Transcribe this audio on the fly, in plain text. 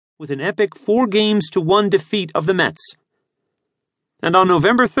with an epic 4-1 defeat of the Mets. And on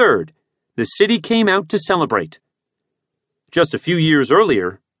November 3rd, the city came out to celebrate. Just a few years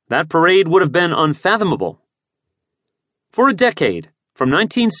earlier, that parade would have been unfathomable. For a decade, from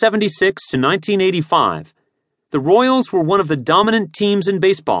 1976 to 1985, the Royals were one of the dominant teams in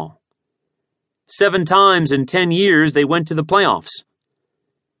baseball. 7 times in 10 years they went to the playoffs.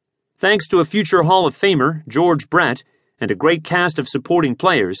 Thanks to a future Hall of Famer, George Brett, and a great cast of supporting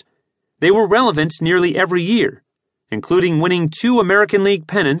players, they were relevant nearly every year, including winning 2 American League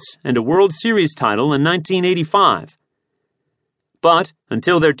pennants and a World Series title in 1985. But,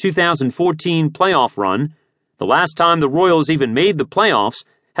 until their 2014 playoff run, the last time the Royals even made the playoffs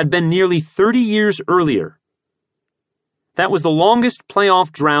had been nearly 30 years earlier. That was the longest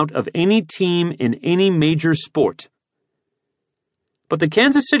playoff drought of any team in any major sport. But the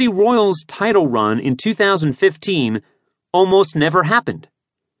Kansas City Royals' title run in 2015 almost never happened.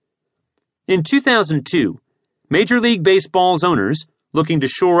 In 2002, Major League Baseball's owners, looking to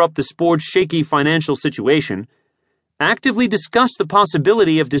shore up the sport's shaky financial situation, actively discussed the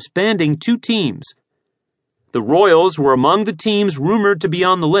possibility of disbanding 2 teams. The Royals were among the teams rumored to be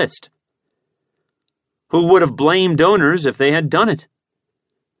on the list. Who would have blamed owners if they had done it?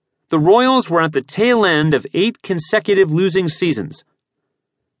 The Royals were at the tail end of 8 consecutive losing seasons.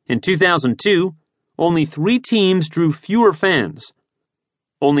 In 2002, only 3 teams drew fewer fans.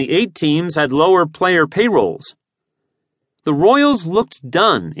 Only 8 teams had lower player payrolls. The Royals looked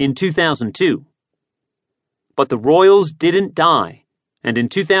done in 2002. But the Royals didn't die, and in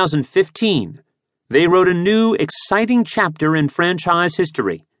 2015, they wrote a new, exciting chapter in franchise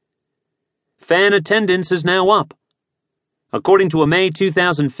history. Fan attendance is now up. According to a May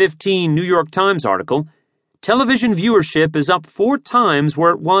 2015 New York Times article, television viewership is up 4 times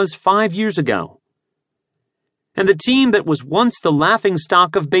where it was 5 years ago. And the team that was once the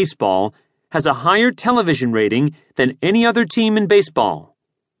laughingstock of baseball has a higher television rating than any other team in baseball.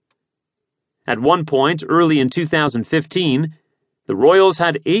 At one point, early in 2015, the Royals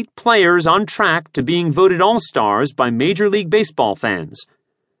had 8 players on track to being voted All-Stars by Major League Baseball fans.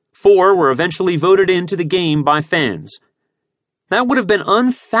 4 were eventually voted into the game by fans. That would have been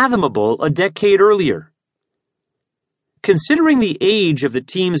unfathomable a decade earlier. Considering the age of the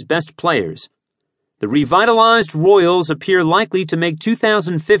team's best players, the revitalized Royals appear likely to make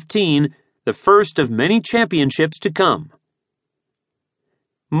 2015 the first of many championships to come.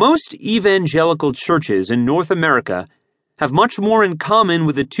 Most evangelical churches in North America have much more in common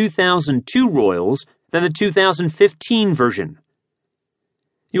with the 2002 Royals than the 2015 version.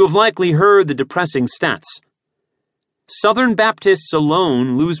 You have likely heard the depressing stats. Southern Baptists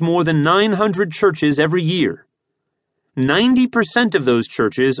alone lose more than 900 churches every year. 90% of those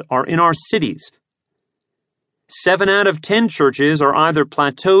churches are in our cities. 7 out of 10 churches are either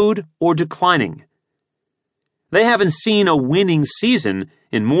plateaued or declining. They haven't seen a winning season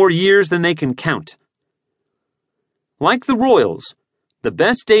in more years than they can count. Like the Royals, the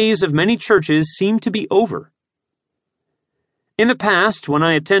best days of many churches seem to be over. In the past, when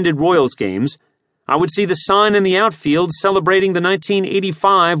I attended Royals games, I would see the sign in the outfield celebrating the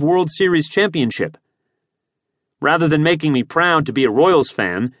 1985 World Series championship. Rather than making me proud to be a Royals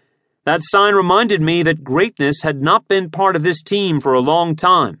fan, that sign reminded me that greatness had not been part of this team for a long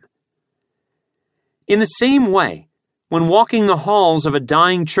time. In the same way, when walking the halls of a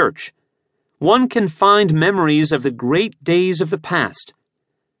dying church, one can find memories of the great days of the past.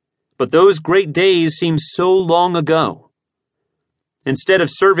 But those great days seem so long ago. Instead of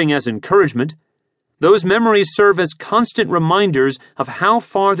serving as encouragement, those memories serve as constant reminders of how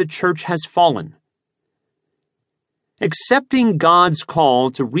far the church has fallen. Accepting God's call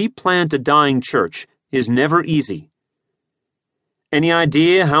to replant a dying church is never easy. Any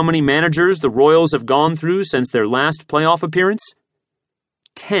idea how many managers the Royals have gone through since their last playoff appearance?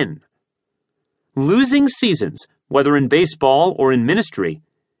 10. Losing seasons, whether in baseball or in ministry,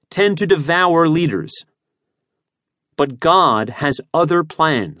 tend to devour leaders. But God has other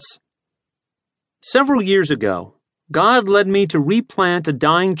plans. Several years ago, God led me to replant a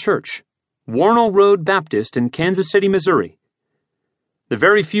dying church, Warnell Road Baptist in Kansas City, Missouri. The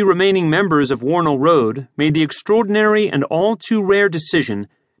very few remaining members of Warnell Road made the extraordinary and all too rare decision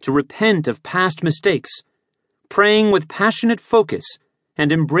to repent of past mistakes, praying with passionate focus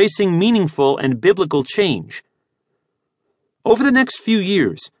and embracing meaningful and biblical change. Over the next few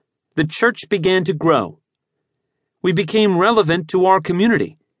years, the church began to grow. We became relevant to our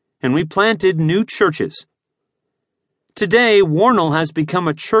community, and we planted new churches. Today, Warnell has become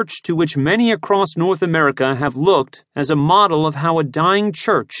a church to which many across North America have looked as a model of how a dying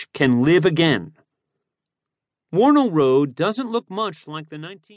church can live again. Warnell Road doesn't look much like the